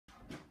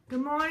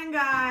Good morning,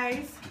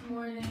 guys. Good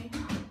morning.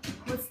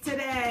 What's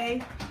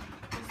today?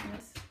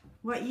 Christmas.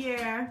 What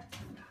year?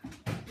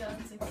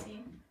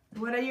 2016.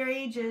 What are your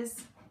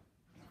ages?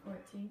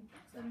 14.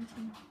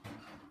 17.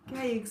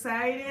 Okay, you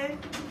excited?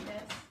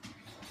 Yes.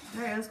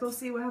 All right, let's go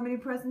see how many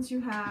presents you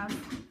have.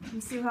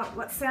 Let's see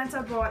what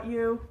Santa brought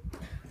you.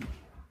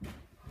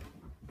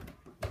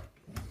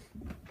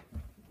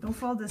 Don't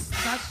fall this.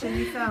 Touch it,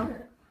 you fell.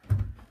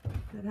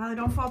 Holly,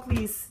 don't fall,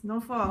 please.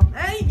 Don't fall.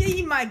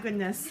 Hey, my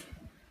goodness.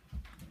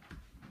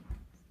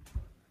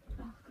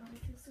 Oh God, I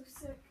feel so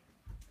sick.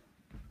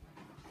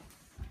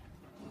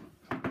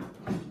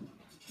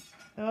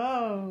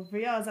 Oh,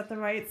 Brielle, is that the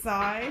right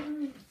side?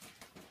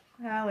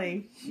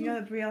 Hallie, you know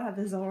that Brielle had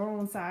this her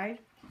own side?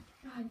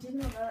 Oh, I didn't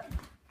know that.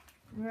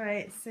 All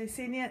right, say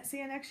see you next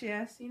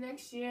year. See you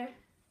next year.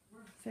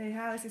 Say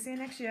Hallie, say see you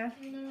next year.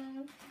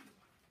 No.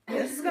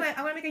 I'm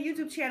gonna make a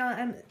YouTube channel,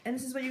 and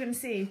this is what you're gonna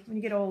see when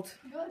you get old.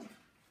 Good.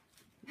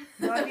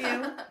 Love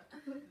you.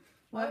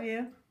 Love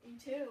you. You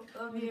too.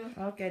 Love you.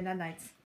 Okay, night nights.